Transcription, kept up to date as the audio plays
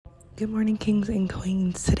Good morning, kings and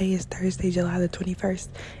queens. Today is Thursday, July the 21st,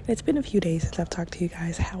 and it's been a few days since I've talked to you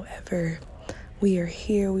guys. However, we are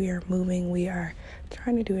here, we are moving, we are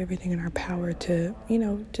trying to do everything in our power to,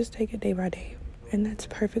 just take it day by day, and that's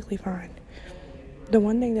perfectly fine. The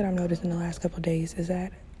one thing that I've noticed in the last couple of days is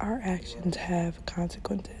that our actions have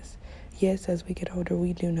consequences. Yes, as we get older,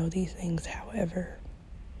 we do know these things. However,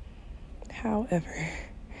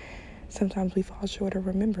 sometimes we fall short of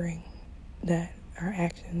remembering that our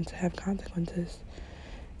actions have consequences.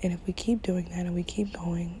 And if we keep doing that and we keep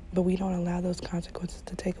going, but we don't allow those consequences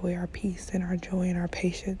to take away our peace and our joy and our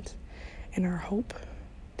patience and our hope,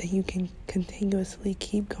 then you can continuously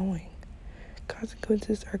keep going.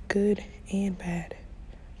 Consequences are good and bad,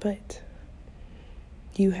 but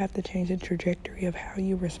you have to change the trajectory of how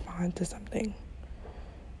you respond to something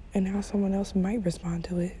and how someone else might respond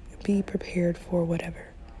to it. Be prepared for whatever.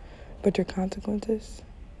 But your consequences,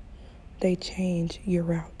 they change your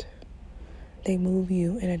route. They move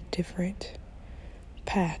you in a different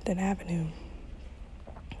path and avenue.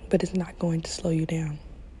 But it's not going to slow you down.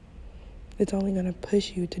 It's only going to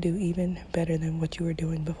push you to do even better than what you were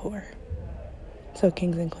doing before. So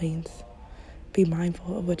kings and queens, be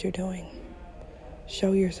mindful of what you're doing.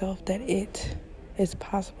 Show yourself that it is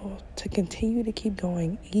possible to continue to keep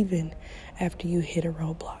going even after you hit a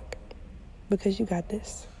roadblock. Because you got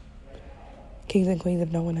this. Kings and queens,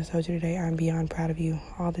 if no one has told you today, I'm beyond proud of you,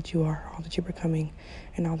 all that you are, all that you're becoming,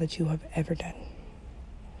 and all that you have ever done.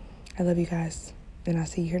 I love you guys, and I'll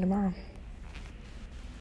see you here tomorrow.